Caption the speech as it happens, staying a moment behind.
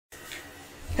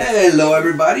Hello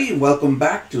everybody, welcome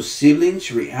back to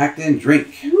Siblings React and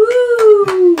Drink.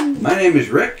 Woo! My name is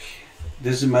Rick.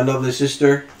 This is my lovely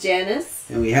sister, Janice.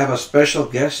 and we have a special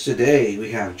guest today.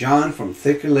 We have John from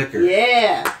Thicker Liquor.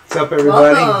 Yeah. What's up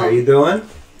everybody? Welcome. How you doing?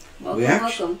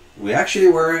 Welcome. We actually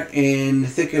were in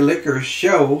Thicker Liquor's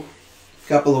show a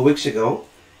couple of weeks ago.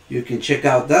 You can check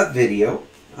out that video.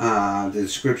 The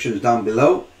description is down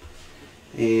below.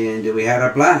 And we had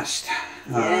a blast.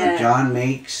 Yeah. John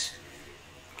makes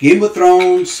Game of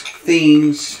Thrones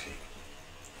themes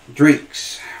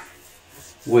drinks,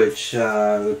 which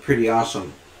are pretty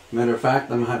awesome. Matter of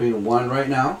fact, I'm having one right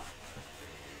now.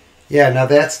 Yeah, now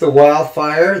that's the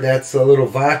Wildfire. That's a little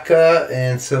vodka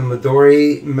and some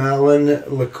Midori melon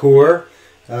liqueur.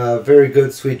 Very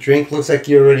good sweet drink. Looks like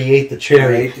you already ate the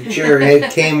cherry. I ate the cherry.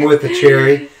 It came with the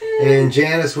cherry. And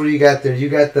Janice, what do you got there? You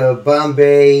got the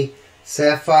Bombay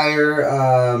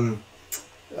Sapphire,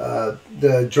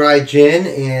 the dry gin,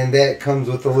 and that comes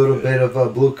with a little bit of a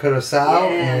blue curacao,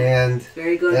 and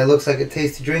very good. that looks like a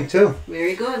tasty drink too.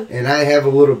 Very good. And I have a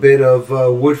little bit of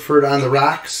Woodford on the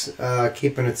rocks,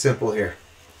 keeping it simple here.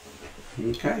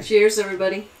 Okay. Cheers,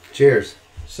 everybody. Cheers.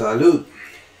 Salud.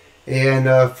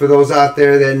 And for those out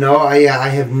there that know, I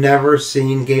have never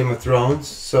seen Game of Thrones,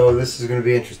 so this is going to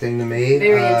be interesting to me.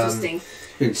 Very interesting.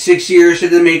 It's been 6 years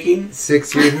in the making.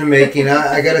 6 years in the making.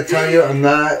 I got to tell you, I'm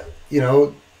not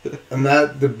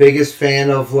the biggest fan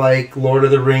of like Lord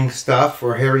of the Rings stuff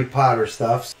or Harry Potter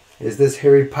stuff. Is this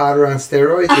Harry Potter on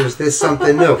steroids, or is this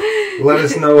something new? Let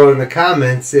us know in the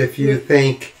comments if you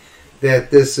think that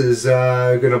this is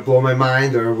going to blow my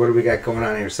mind, or what do we got going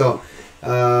on here. So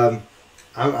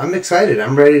I'm excited.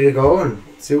 I'm ready to go and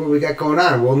see what we got going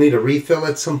on. We'll need a refill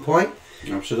at some point.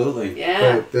 Absolutely.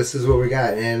 Yeah. But this is what we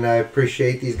got, and I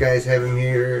appreciate these guys having me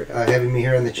here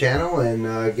on the channel. And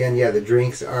again, yeah, the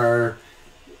drinks are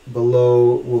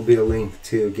below. Will be a link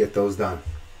to get those done.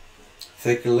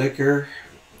 Thicker Liquor,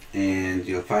 and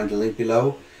you'll find the link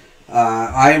below.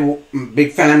 I'm a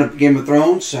big fan of Game of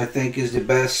Thrones. I think is the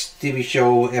best TV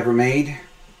show ever made,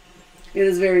 It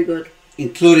is very good.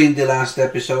 including the last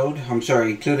episode. I'm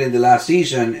sorry, including the last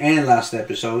season and last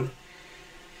episode.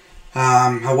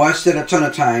 I watched it a ton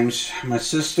of times. My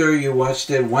sister, you watched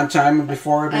it one time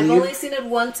before, I I've believe? only seen it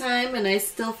one time, and I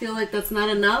still feel like that's not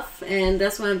enough, and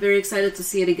that's why I'm very excited to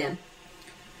see it again.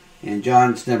 And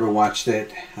John's never watched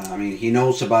it. I mean, he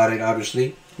knows about it,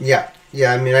 obviously. Yeah.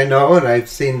 I mean, I know, and I've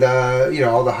seen the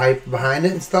all the hype behind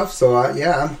it and stuff. So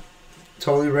yeah, I'm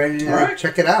totally ready to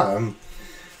check it out. I'm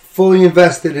fully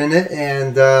invested in it,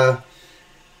 and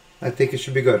I think it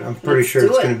should be good. I'm pretty sure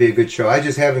it's going to be a good show. I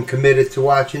just haven't committed to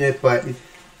watching it, but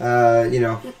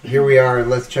here we are.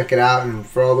 Let's check it out. And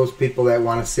for all those people that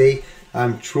want to see,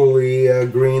 I'm truly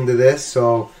agreeing to this.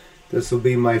 So this will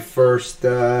be my first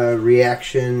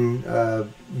reaction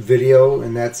video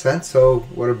in that sense. So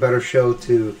what a better show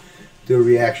to do a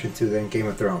reaction to than Game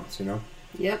of Thrones, you know?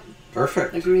 Yep.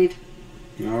 Perfect. Agreed.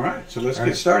 All right, so let's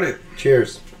get started.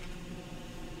 Cheers.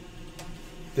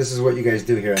 This is what you guys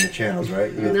do here on the channels, right?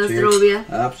 You get cheers? Zdrowia.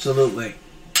 Absolutely.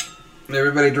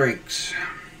 Everybody drinks.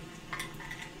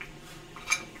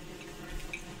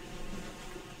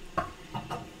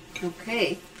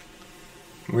 Okay.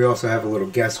 We also have a little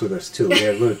guest with us, too. We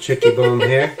have a little Chicky Boom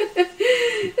here.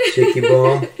 Chicky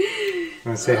Boom.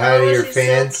 Want to say hi to your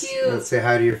fans? So cute. Want to say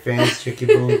hi to your fans, Chicky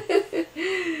Boom?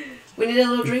 We need a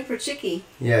little drink for Chicky.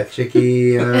 Yeah,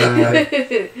 Chicky. A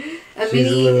she's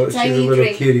a little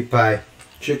drink. cutie pie.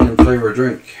 Chicken flavor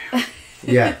drink.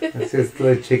 Yeah, let's just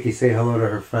let Chicky say hello to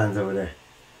her friends over there.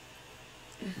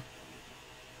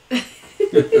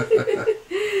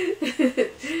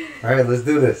 All right, let's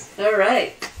do this. All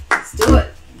right. Let's do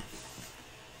it.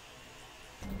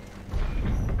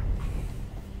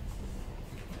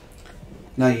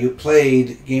 Now, you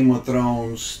played Game of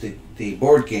Thrones, the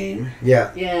board game.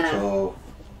 Yeah. Yeah. So,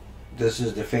 this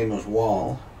is the famous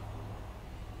wall.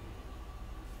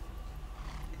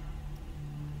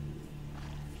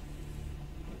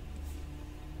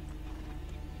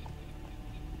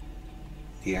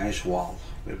 The ice wall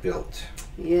we built.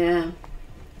 Yeah.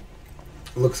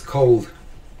 Looks cold.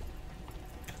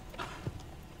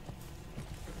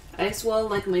 Ice wall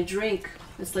like my drink.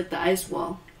 It's like the ice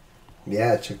wall.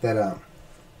 Yeah, check that out.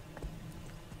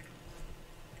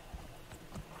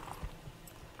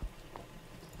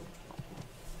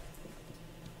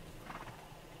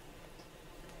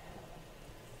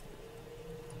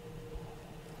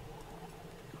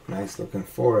 Nice looking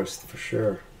forest for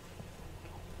sure.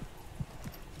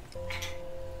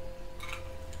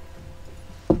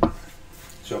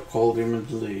 So cold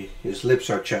immediately, his lips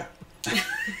are chapped.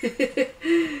 The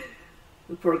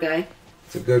poor guy.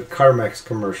 It's a good Carmex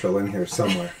commercial in here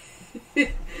somewhere.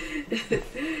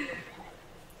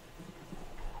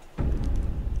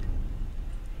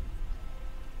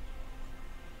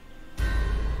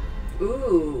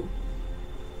 Ooh.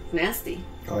 Nasty.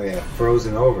 Oh yeah,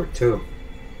 frozen over too.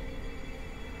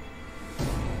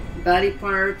 Body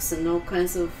parts and all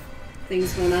kinds of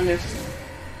things going on there.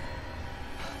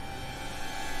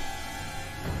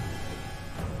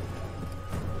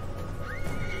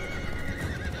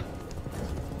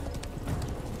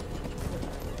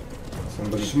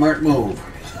 Smart move.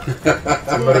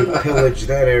 Somebody pillaged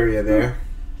that area there.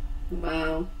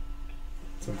 Wow.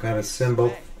 Some kind of symbol.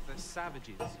 They're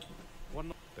savages.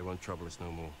 They won't trouble us no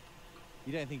more.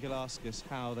 You don't think he'll ask us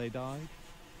how they died?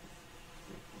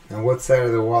 And what side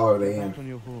of the wall are they in? Back on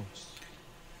your horse.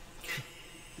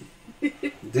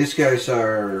 These guys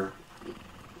are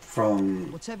from...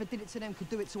 Whatever did it to them could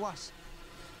do it to us.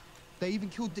 They even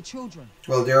killed the children.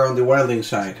 Well, they're on the wildling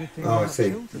side. Oh, I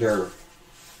see. They're...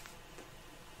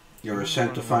 You're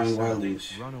sanctifying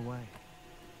wildlings. Run away.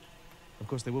 Of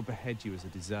course, they will behead you as a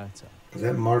deserter. Is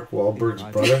that Mark Wahlberg's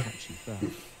brother?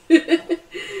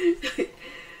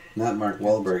 Not Mark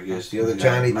Wahlberg, it's the other guy.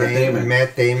 Johnny Damon,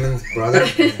 Matt Damon's brother?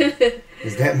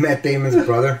 Is that Matt Damon's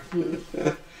brother?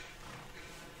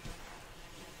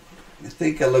 I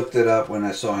think I looked it up when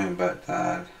I saw him, but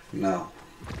no.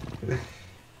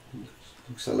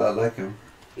 Looks a lot like him.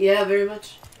 Yeah, very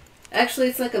much. Actually,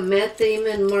 it's like a Matt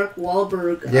Damon, Mark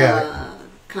Wahlberg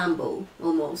combo,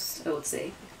 almost, I would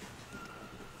say.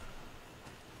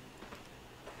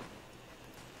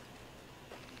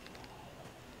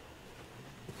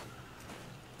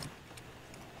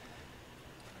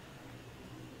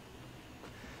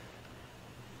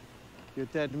 Your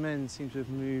dead men seem to have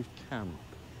moved camp.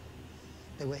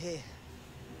 They were here.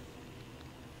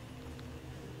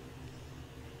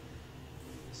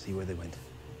 See where they went.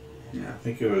 Yeah, I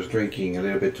think he was drinking a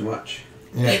little bit too much.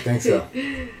 Yeah, I think so.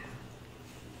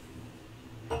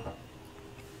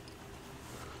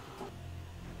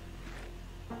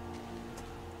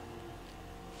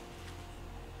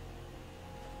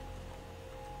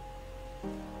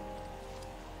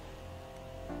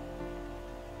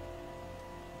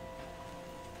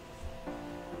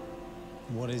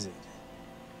 What is it?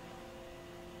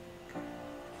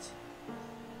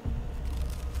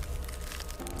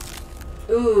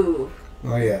 Ooh.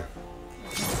 Oh yeah.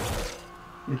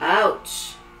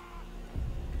 Ouch.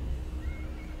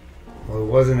 Well, it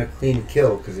wasn't a clean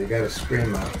kill because he got a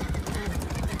scream out.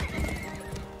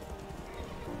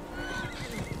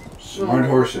 Smart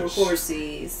horses.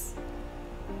 Horsies.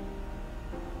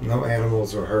 No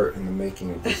animals were hurt in the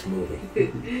making of this movie.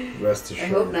 Rest I assured.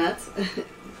 hope not.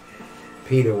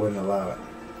 PETA wouldn't allow it.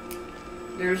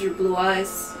 There's your blue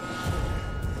eyes.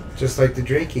 Just like the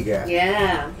drink you got.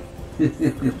 Yeah.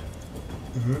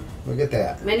 Look at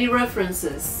that. Many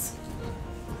references.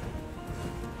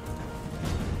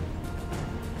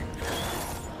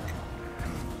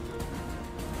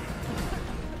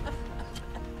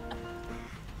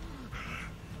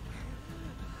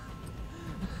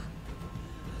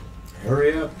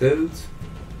 Hurry up, dudes.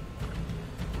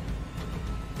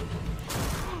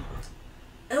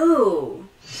 Oh.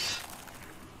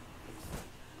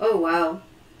 Oh, wow.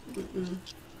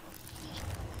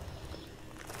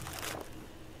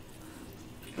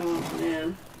 Oh,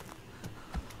 man.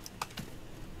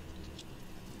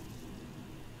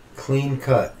 Clean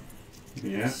cut.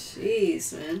 Yeah.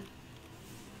 Jeez, man.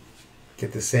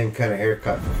 Get the same kind of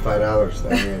haircut for $5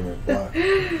 down here in the block.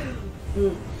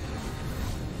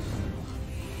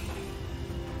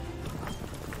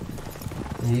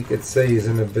 You could say he's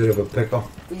in a bit of a pickle.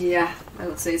 Yeah, I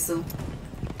would say so.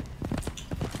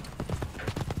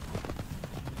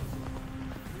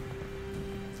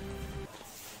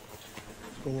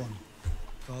 Go on.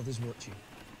 Father's watching.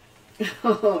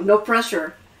 Oh, no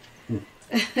pressure.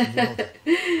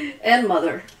 And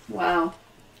mother. Wow.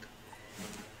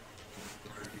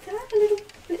 Got a little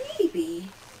baby.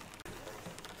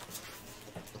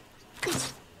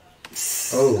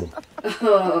 Oh.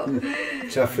 Oh.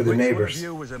 Tough for the neighbors.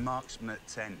 You was a marksman at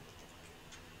 10.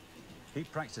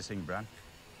 Keep practicing, Bran.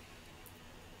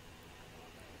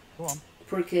 Go on.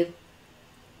 Poor kid.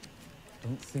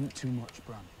 Don't think too much,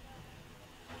 Bran.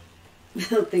 I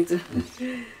don't think so.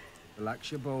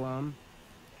 Relax your bow arm.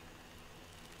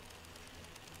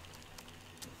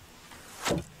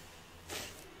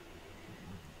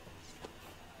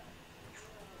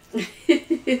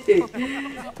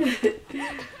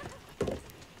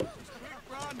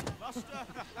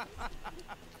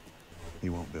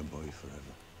 You won't be a boy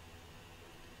forever.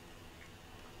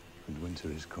 And winter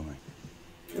is coming.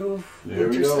 Oof, There we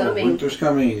winter's go. coming. Winter's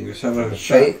coming. Let's have a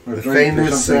shot. The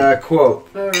famous quote.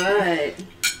 All right.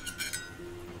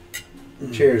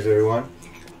 Cheers, everyone.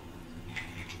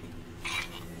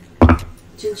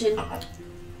 Chin chin.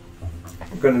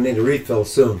 I'm going to need a refill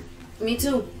soon. Me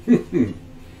too. I'm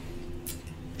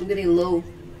getting low.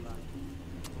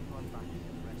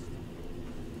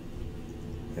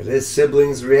 It is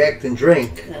siblings react and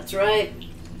drink. That's right.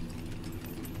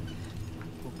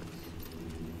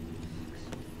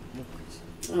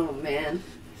 Oh man.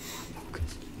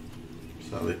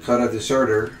 So they cut a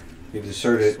deserter. He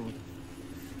deserted.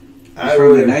 I From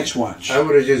the would Night's Watch. I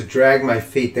would have just dragged my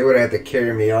feet. They would have had to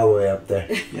carry me all the way up there.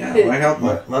 Yeah, why help me?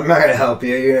 I'm not going to help you.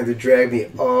 You're going to have to drag me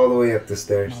all the way up the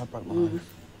stairs. I broke my oath.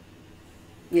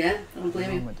 Yeah, I don't blame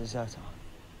I'm you. a deserter.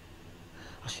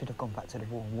 I should have gone back to the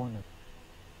war and won it.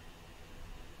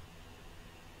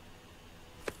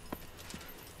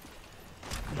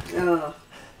 Oh.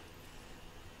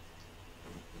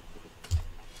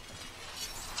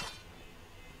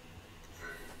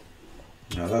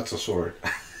 No, that's a sword.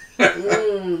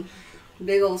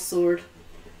 Big old sword.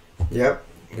 Yep.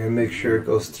 Got to make sure it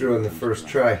goes through on the first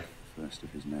try. First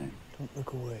of his name. Don't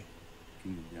look away.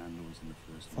 King of the Andals in the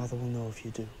first. Father will know if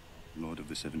you do. Lord of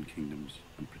the Seven Kingdoms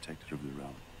and Protector of the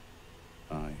Realm.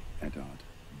 I, Eddard,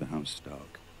 of the House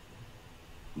Stark,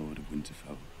 Lord of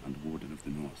Winterfell and Warden of the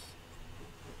North,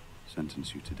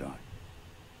 sentence you to die.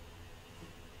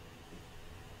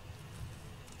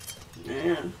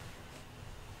 Man.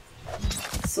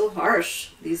 So harsh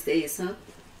these days, huh?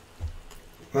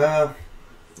 Well,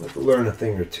 I have to learn a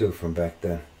thing or two from back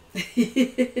then. You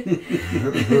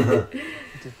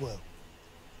did well.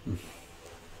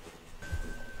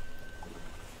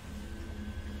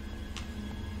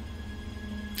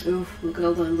 Oof, look at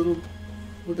all the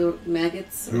little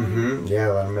maggots. Mm-hmm.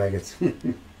 Yeah, a lot of maggots. What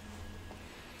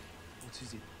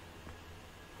is it?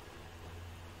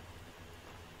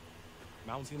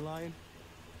 Mountain lion?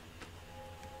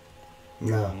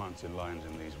 No. Mountain lions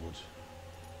in these woods.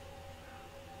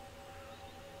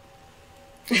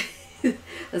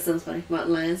 That sounds funny.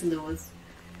 Mountain lions in the woods.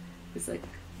 It's like,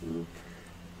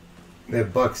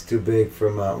 That buck's too big for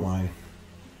a mountain lion.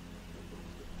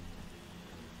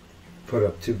 Put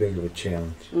up too big of a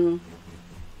challenge.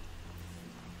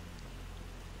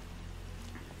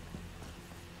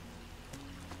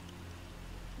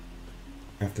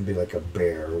 Have to be like a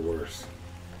bear or worse.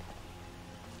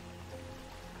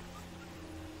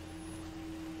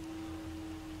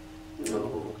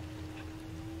 no.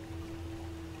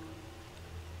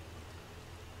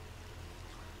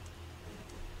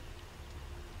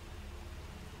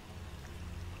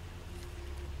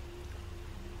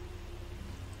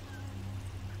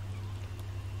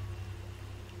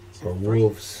 Or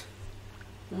wolves.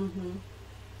 Mm-hmm.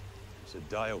 It's a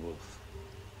dire wolf.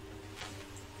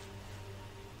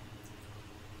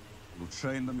 You'll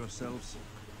train them yourselves.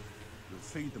 You'll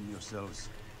feed them yourselves.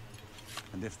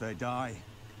 And if they die,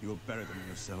 you'll bury them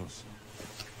yourselves.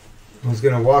 Who's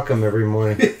gonna walk them every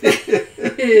morning?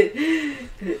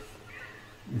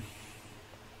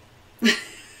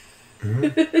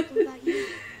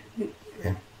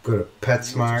 And go to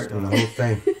PetSmart and the whole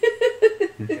thing.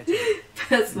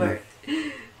 That's smart.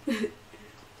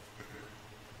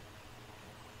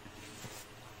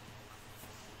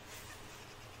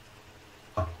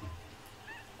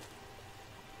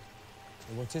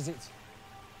 What is it?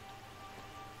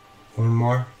 One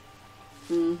more.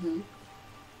 Mm-hmm.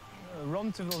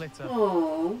 Run to the litter.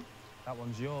 Oh, That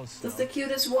one's yours. that's the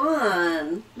cutest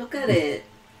one. Look at it.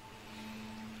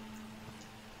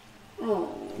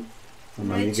 Oh, Come on,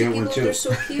 my you get chicken one little, too. they're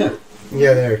so cute.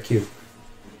 Yeah, they're cute.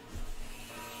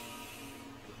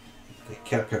 The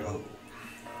capital.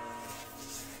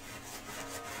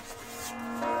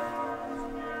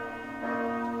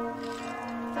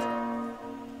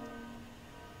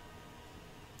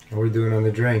 What are we doing on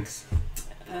the drinks?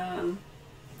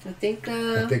 I think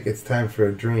I think it's time for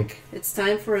a drink. it's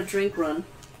time for a drink run.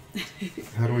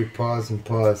 How do we pause and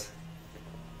pause?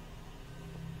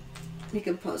 We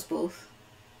can pause both.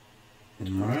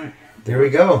 All right. There we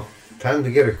go. Time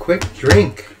to get a quick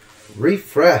drink.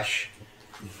 Refresh.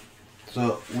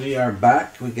 So we are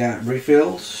back. We got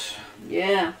refills.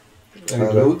 Yeah. There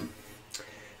we go.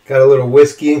 Got a little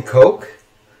whiskey and Coke.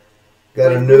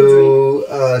 Got a White new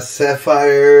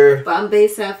Sapphire, Bombay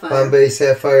Sapphire. Bombay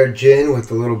Sapphire gin with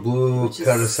the little blue which is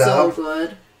curacao. so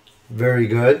good. Very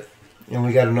good. And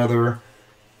we got another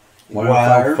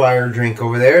Wildfire. wildfire drink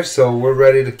over there. So we're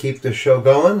ready to keep the show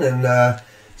going. And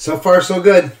so far, so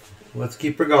good. Let's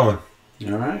keep her going.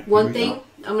 All right. One here we thing go.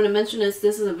 I'm going to mention is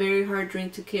this is a very hard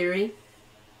drink to carry.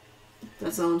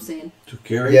 That's all I'm saying. To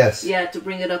carry? Yes. Yeah, to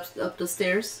bring it up the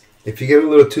stairs. If you get a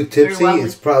little too tipsy, wobbly.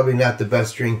 it's probably not the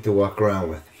best drink to walk around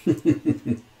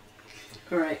with.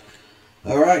 All right.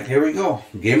 All right, here we go.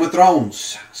 Game of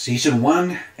Thrones, Season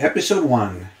 1, Episode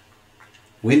 1.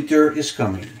 Winter is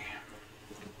coming.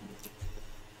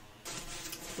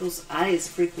 Those eyes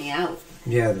freak me out.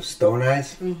 Yeah, the stone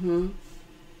eyes. Mm-hmm.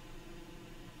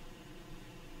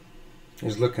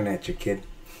 He's looking at you, kid.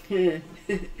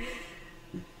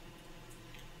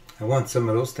 I want some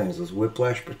of those things, those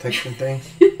whiplash protection things.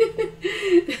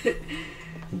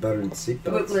 Better than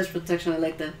seatbelts. Whiplash protection, I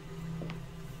like that.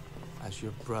 As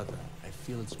your brother, I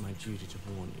feel it's my duty to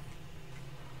warn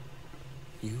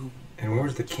you. And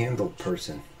where's the candle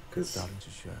person? Because Starting to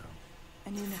show.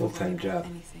 And you never full-time worry about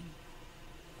job. anything.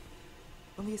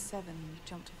 When we were 7, we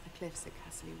jumped off the cliffs at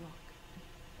Castle Rock.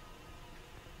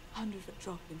 100-foot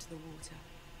drop into the water.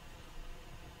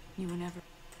 You were never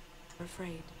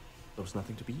afraid. There was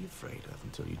nothing to be afraid of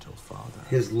until you told Father.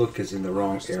 his look is in the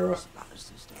wrong era.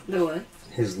 The what?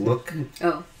 His look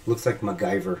Oh. looks like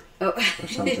MacGyver Oh. or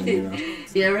something, you know.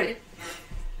 Yeah, right.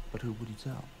 But who would you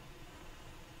tell?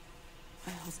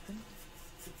 My husband.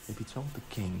 If you told the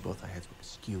king, both our heads would be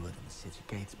skewered in the city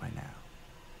gates by now.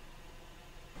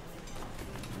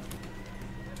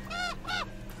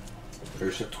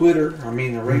 There's a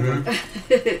a raven.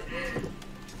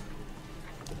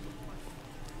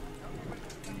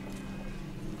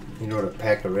 You know what a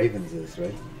pack of ravens is,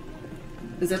 right?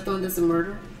 Is that the one that's a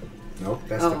murder? Nope,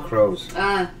 that's Oh. the crows.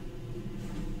 Ah.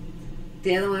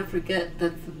 The other one, I forget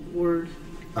that word.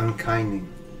 Unkinding.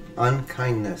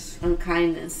 Unkindness.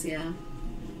 Unkindness, yeah.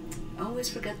 I always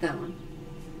forget that one.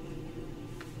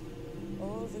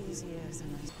 All these years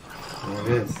and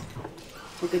There it is.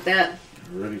 Look at that.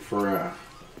 Ready for a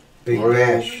Big royal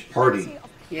bash. party.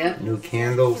 Yep. New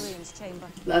candles.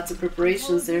 Lots of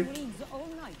preparations there.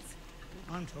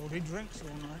 I'm told he drinks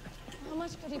all night. How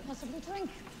much could he possibly drink?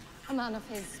 A man of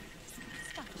his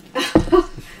stature.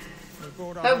 We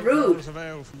brought How up 8 rude. barrels of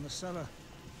ale from the cellar.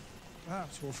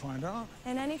 Perhaps we'll find out.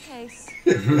 In any case,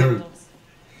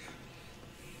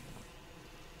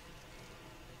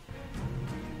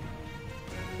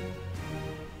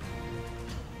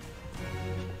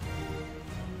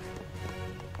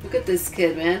 Look at this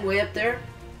kid, man. Way up there.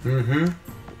 Mm-hmm.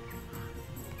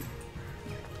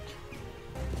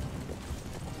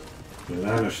 The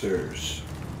Lannisters.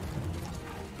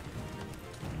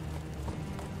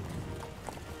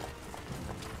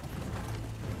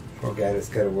 Poor guy that's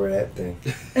got to wear that thing.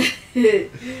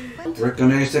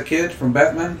 Recognize the kid from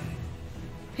Batman?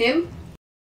 Him?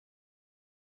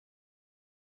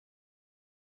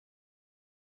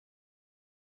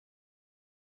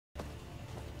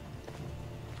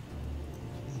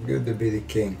 Good to be the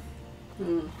king.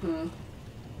 Mm-hmm.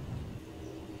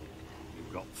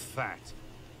 You've got fat.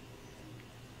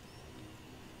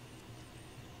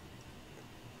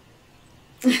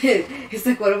 He's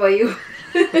like, what about you?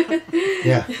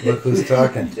 Yeah, look who's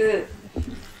talking.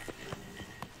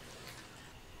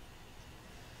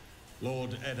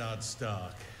 Lord Eddard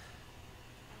Stark,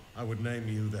 I would name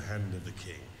you the Hand of the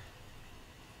King.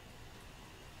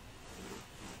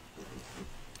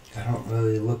 I don't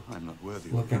really I'm not worthy.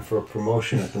 looking for a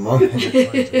promotion at the moment. Got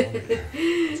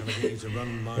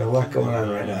a lot going on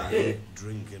right now.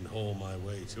 Drink and haul my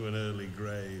way to an early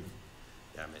grave.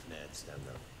 Damn it, Ned, stand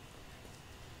up.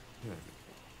 Good.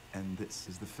 And this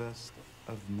is the first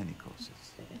of many courses.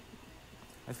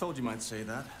 I thought you might say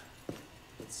that.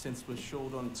 But since we're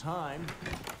short on time,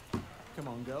 come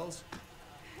on, girls.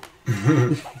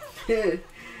 The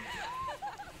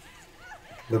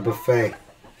buffet.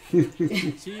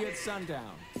 See you at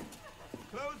sundown.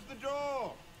 Close the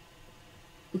door!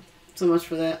 So much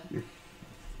for that.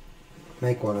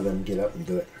 Make one of them get up and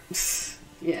do it.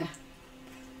 Yeah.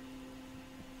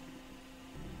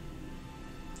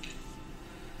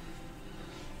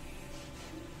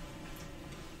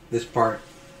 This part,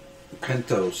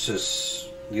 Pentos, is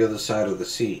the other side of the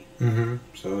sea. Mm-hmm.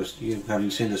 So you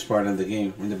haven't seen this part in the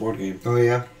game, in the board game. Oh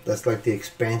yeah, that's like the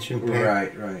expansion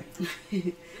pack. Right.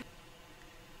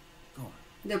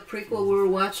 The prequel we were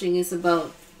watching is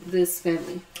about this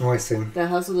family. Oh, I see. The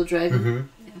House of the Dragon.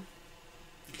 Mm-hmm.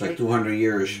 Yeah. Like 200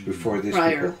 years before this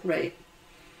Prior, people. right.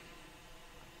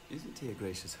 Isn't he a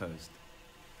gracious host?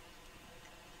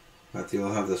 But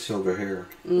they'll have the silver hair.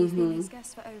 we've been his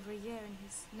guest for over a year and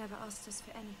he's never asked us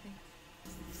for anything.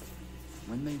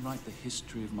 When they write the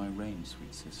history of my reign,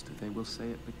 sweet sister, they will say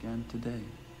it began today.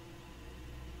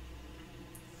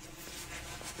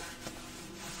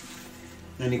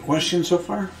 Any questions so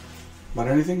far? About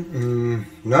anything?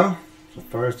 No. So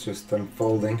far it's just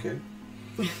unfolding.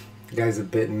 Okay. The guy's a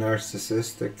bit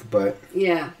narcissistic, but...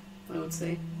 Yeah, I would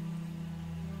say.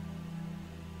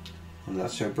 Well,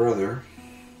 that's her brother.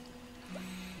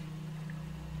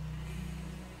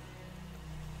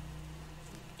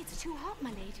 It's too hot, my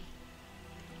lady.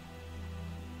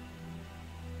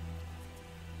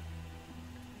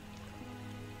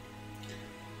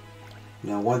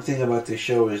 Now, one thing about this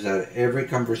show is that every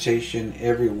conversation,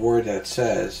 every word that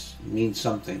says means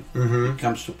something. Mm-hmm. It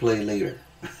comes to play later.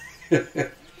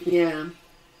 Yeah.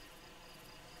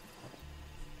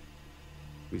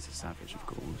 He's a savage, of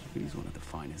course, but he's one of the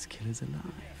finest killers alive.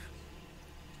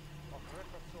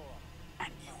 And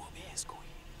you will be his queen.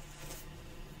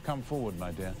 Come forward,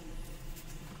 my dear.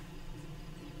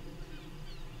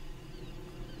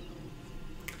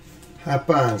 Hop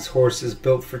on, this horse is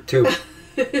built for two.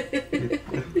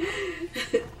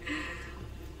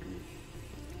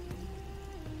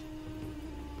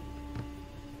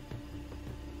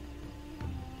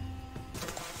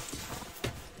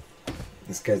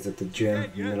 This guy's at the gym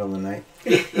in the middle of the night.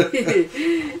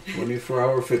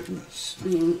 24-hour fitness.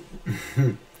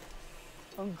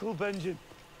 Uncle Benjamin.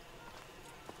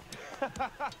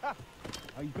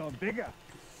 How you got bigger?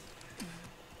 You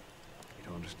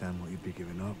don't understand what you'd be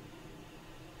giving up.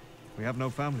 We have no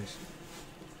families.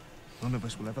 None of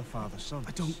us will ever father sons.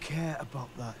 I don't care about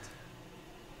that.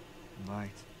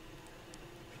 Right.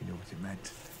 If you knew what it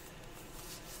meant.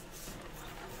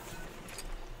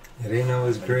 It ain't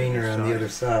always greener on the other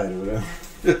side, or whatever.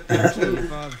 The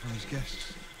father from his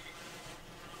guests.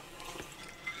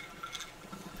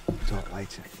 Talk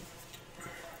later.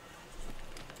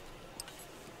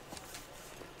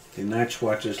 The Night's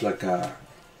Watch is like a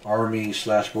army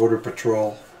 / border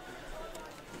patrol.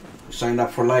 Signed up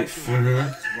for life.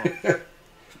 Mm-hmm. What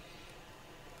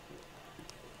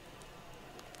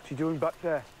you doing back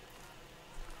there?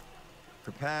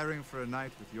 Preparing for a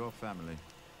night with your family.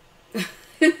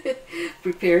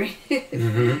 Preparing.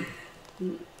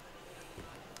 Mm-hmm.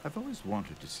 I've always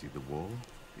wanted to see the wall.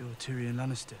 You're Tyrion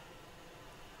Lannister.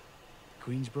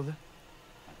 Queen's brother?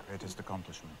 Greatest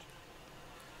accomplishment.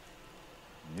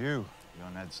 You're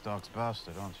Ned Stark's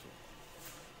bastard, aren't you?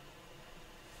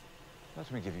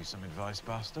 Let me give you some advice,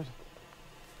 bastard.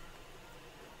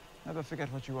 Never forget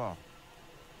what you are.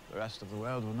 The rest of the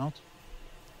world will not.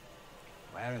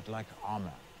 Wear it like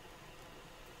armor,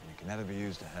 and it can never be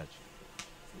used to hurt you.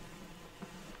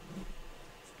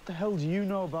 What the hell do you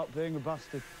know about being a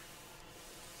bastard?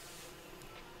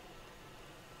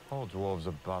 All dwarves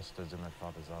are bastards in their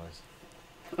father's eyes.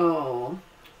 Oh.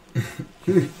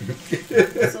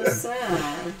 So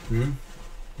sad. Hmm?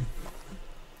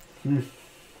 Hmm.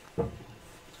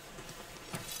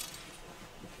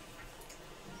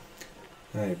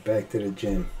 Alright, back to the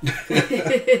gym.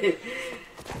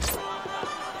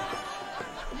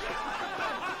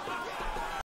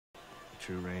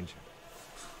 True ranger.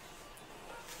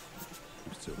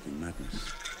 He's talking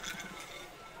madness.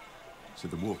 So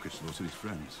the walker slaughtered his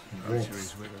friends. Right. Sure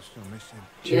he's with us, still miss him.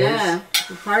 Yeah,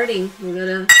 we're partying.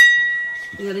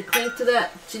 We gotta clink to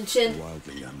that. Chin chin.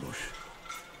 Wildly ambush.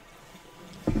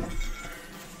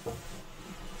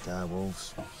 Dire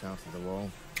wolves, south of the wall.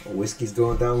 Whiskey's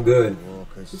going down good.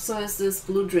 Walkers. So is this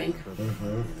blue drink.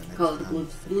 Mm-hmm. Called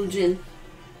blue gin.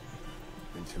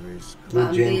 Winter is Blue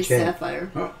Bondi gin chin.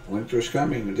 Sapphire. Oh, winter's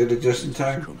coming. We did it just in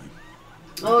time. Coming.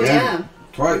 Oh Again,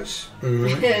 twice.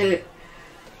 Mm-hmm. yeah.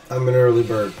 I'm an early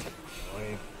bird.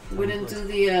 We didn't do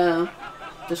the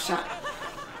shot.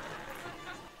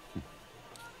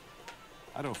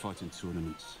 I don't fight in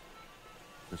tournaments.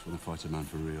 Just when I fight a man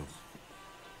for real.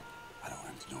 I don't want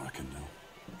him to know I can know.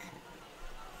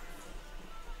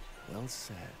 well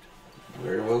said.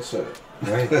 Very well said.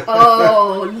 Right.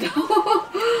 Oh no!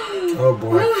 Oh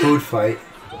boy, food fight.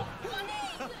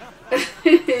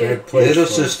 Bad place Little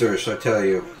for it. sisters, I tell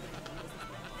you.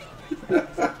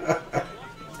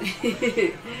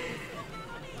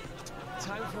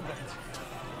 Time for bed.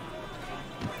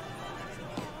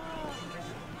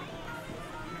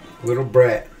 Little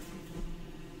brat.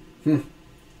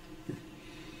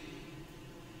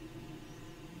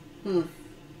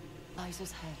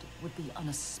 Liza's head would be on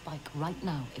a spike right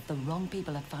now if the wrong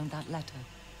people had found that letter.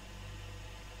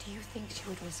 Do you think she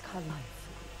would risk her life?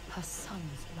 Her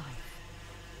son's life.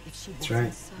 If she That's wasn't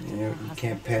right. certain You, her you husband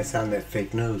can't pass on that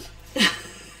fake news.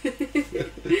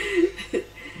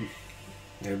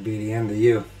 That'll be the end of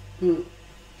you.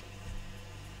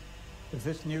 If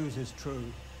this news is true,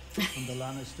 and the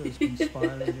Lannisters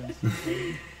conspire against the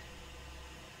king,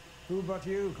 who but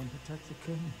you can protect the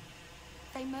king?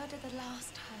 They murdered the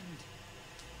last hand.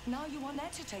 Now you want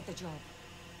Ned to take the job.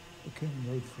 The king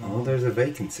wrote from Oh, there's a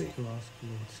vacancy. to ask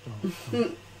Lord Stark.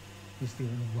 He's the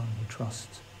only one he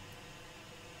trusts.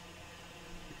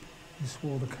 He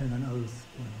swore the king an oath,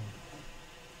 my lord.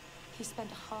 He spent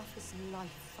half his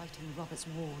life fighting Robert's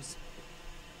wars.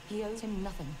 He owes him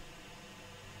nothing.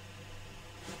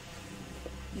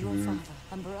 Your father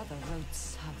and brother rode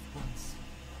south once,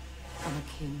 on a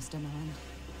king's demand.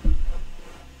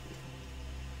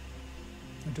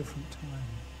 A different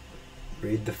time.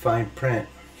 Read the fine print.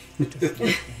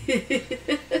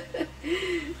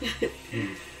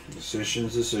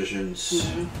 Decisions.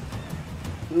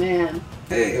 Man.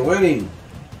 Hey, a wedding.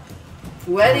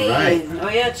 Wedding. Right. Oh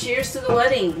yeah, cheers to the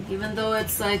wedding, even though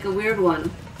it's like a weird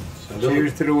one. Salud.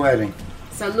 Cheers to the wedding.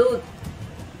 Salud.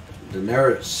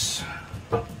 Daenerys.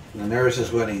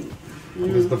 Daenerys' wedding.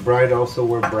 Does the bride also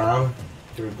wear brown?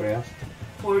 Everybody else?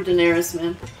 Poor Daenerys,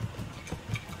 man.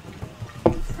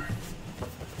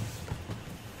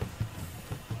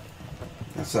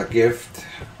 That's a gift.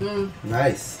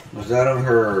 Nice. Was that on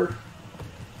her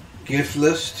gift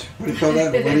list? What do you call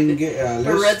that? Wedding list?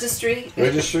 Her registry.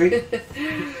 Registry?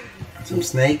 Some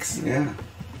snakes? Yeah.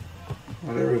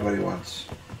 What everybody wants.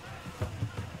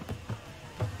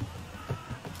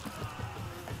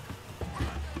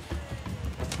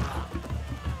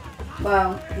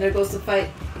 Wow, there goes the fight.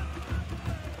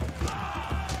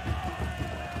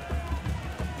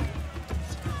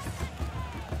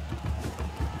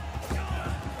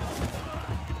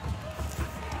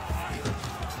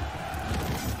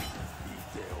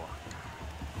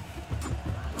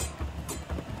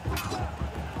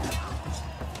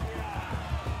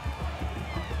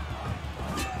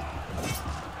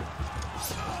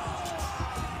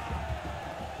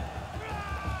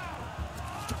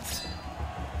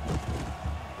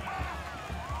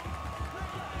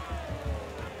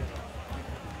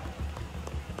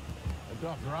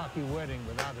 Dothraki wedding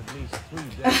without at least 3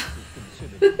 days is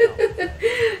considered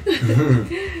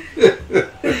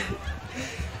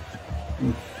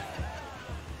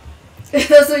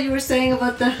That's what you were saying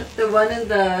about the one in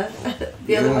the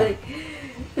other wedding.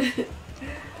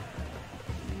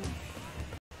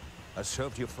 I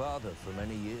served your father for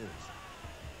many years.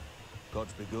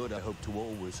 God's be good, I hope to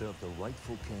always serve the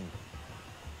rightful king.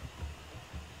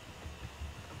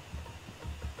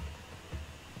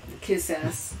 Kiss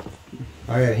ass.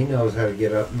 Oh yeah, he knows how to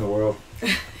get up in the world.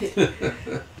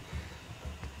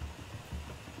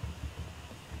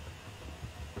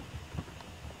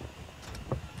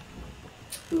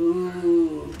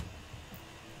 Ooh.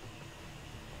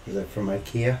 Is that from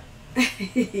IKEA?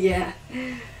 Yeah.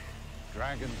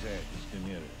 Dragon's Edge,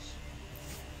 Daenerys.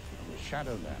 The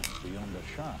Shadowlands beyond the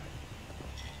Shire.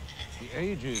 The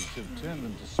ages have turned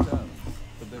them to stone,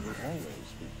 but they will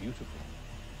always be beautiful.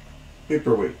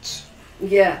 Paperweights.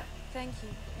 Yeah. Thank you,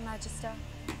 Magister.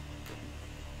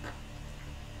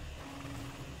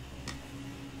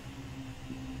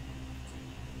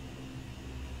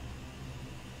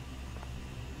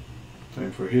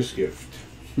 Time for his gift.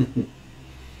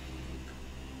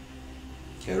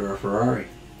 Get her a Ferrari.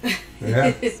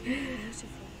 Yeah. Beautiful.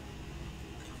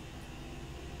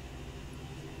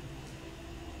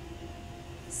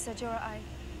 Sir Jorah, I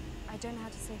don't know how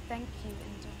to say thank you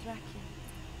in Dothraki.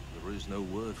 There is no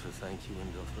word for thank you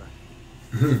in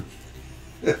Dothraki.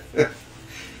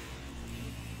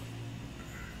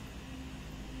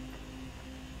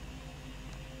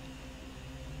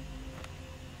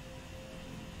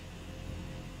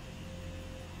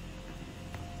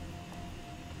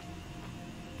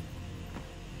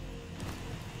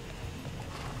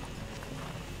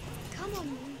 Come on.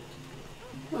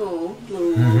 Oh,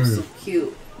 little wolf, so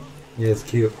cute. Yeah, it's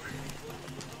cute.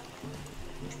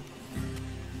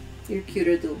 You're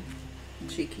cuter though,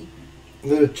 cheeky.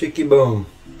 Little chicky boom.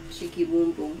 Cheeky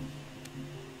boom boom.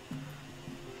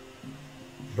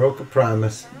 Broke a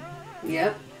promise.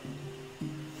 Yep.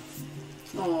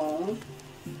 Oh.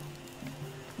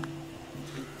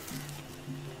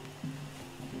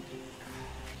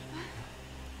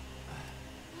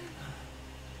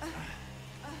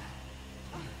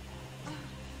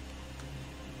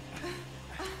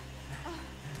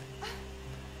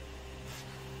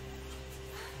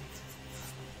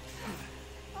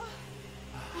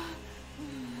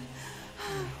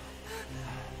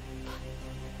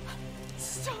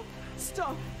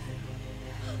 Stop!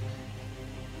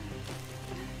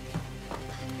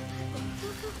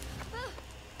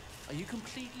 Are you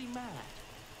completely mad?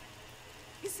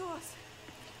 He saw us.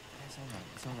 It's alright,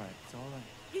 it's alright, it's alright.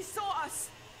 He saw us.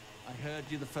 I heard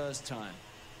you the first time.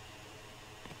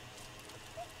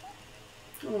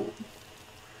 Oh.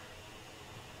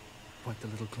 Quite the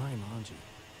little climb, aren't you?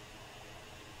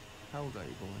 How old are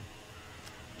you, boy?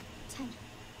 10.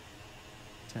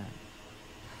 10.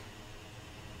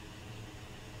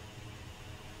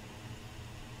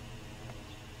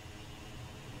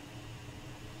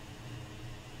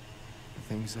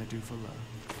 things I do for love.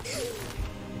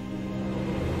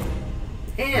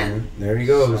 And there he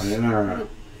goes. Sayonara.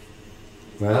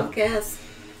 Well, podcast.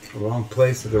 wrong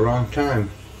place at the wrong time.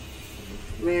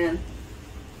 Man.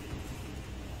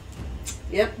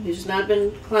 Yep, he should not have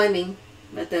been climbing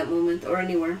at that moment or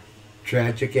anywhere.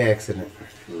 Tragic accident.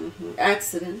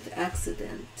 Accident.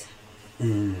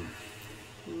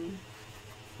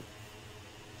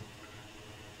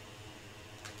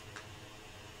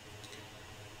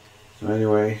 So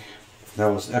anyway, that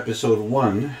was episode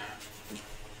 1.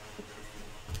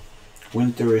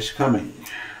 Winter is coming.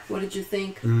 What did you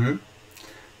think?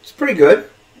 It's pretty good.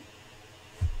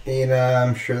 And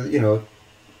I'm sure, you know,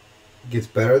 it gets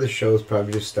better. The show's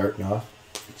probably just starting off.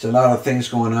 It's a lot of things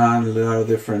going on, a lot of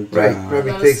different... Right,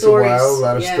 probably takes a while, a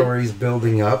lot of stories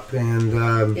building up,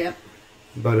 and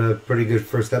but a pretty good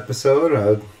first episode.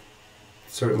 I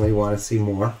certainly want to see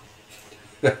more.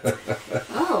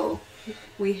 Oh,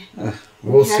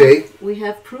 we'll see. We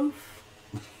have proof.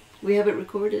 We have it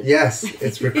recorded. Yes,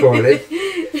 it's recorded.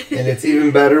 And it's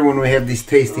even better when we have these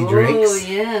tasty drinks. Oh,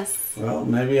 yes. Well,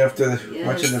 maybe after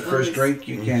watching the first drink,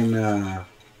 you can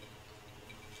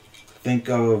think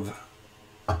of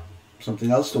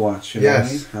something else to watch. You know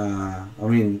what I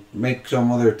mean? Make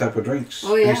some other type of drinks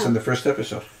based on the first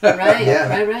episode.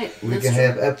 Right, right. We That's can true.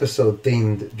 have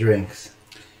episode-themed drinks.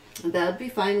 That'd be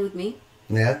fine with me.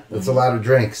 Yeah, that's a lot of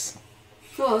drinks.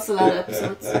 Well, it's a lot of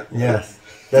episodes. Yes,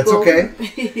 that's okay.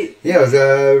 Yeah, it was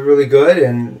really good,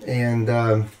 and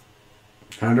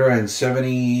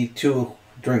 172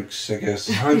 drinks, I guess.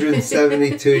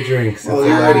 172 drinks. Well,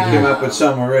 you already came up with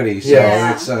some already, so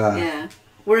that's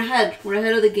We're ahead. We're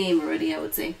ahead of the game already, I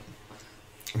would say.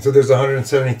 So there's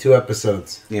 172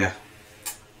 episodes. Yeah.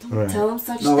 Don't tell them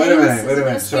such No, things. wait a minute. It's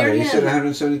gonna Sorry, you scare said him.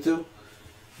 172?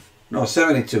 No,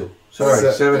 72.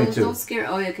 Sorry, 72. Don't scare.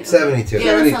 Oh, okay. 72.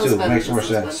 Yeah, that sounds 72 better. makes That more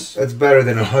sounds sense. That's better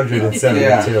than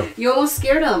 172. You almost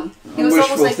scared him. He was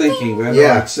wishful almost like, thinking, but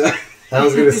yeah. I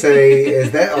was going to say,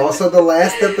 is that also the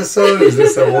last episode? Is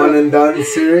this a one and done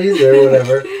series or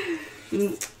whatever?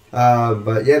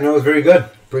 But yeah, no, it was very good.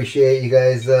 Appreciate you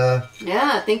guys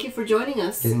yeah, thank you for joining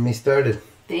us. getting me started.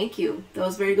 Thank you. That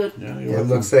was very good. Yeah, It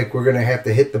looks like we're going to have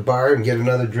to hit the bar and get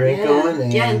another drink going.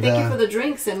 And, and thank you for the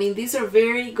drinks. I mean, these are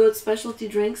very good specialty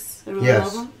drinks. I really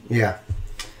love them. Yeah.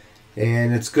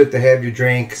 And it's good to have your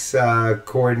drinks,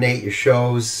 coordinate your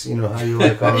shows, you know, how you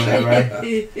like all that, right?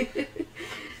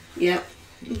 Yep.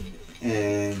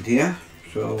 And yeah,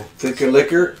 so Thicker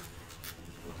Liquor.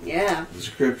 Yeah.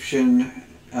 Description,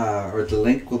 or the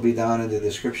link will be down in the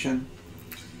description.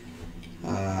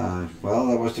 Well,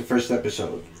 that was the first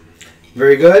episode.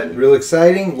 Very good, real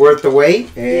exciting, worth the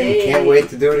wait, and Yay. can't wait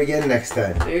to do it again next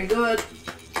time. Very good.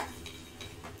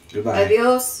 Goodbye.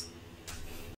 Adios.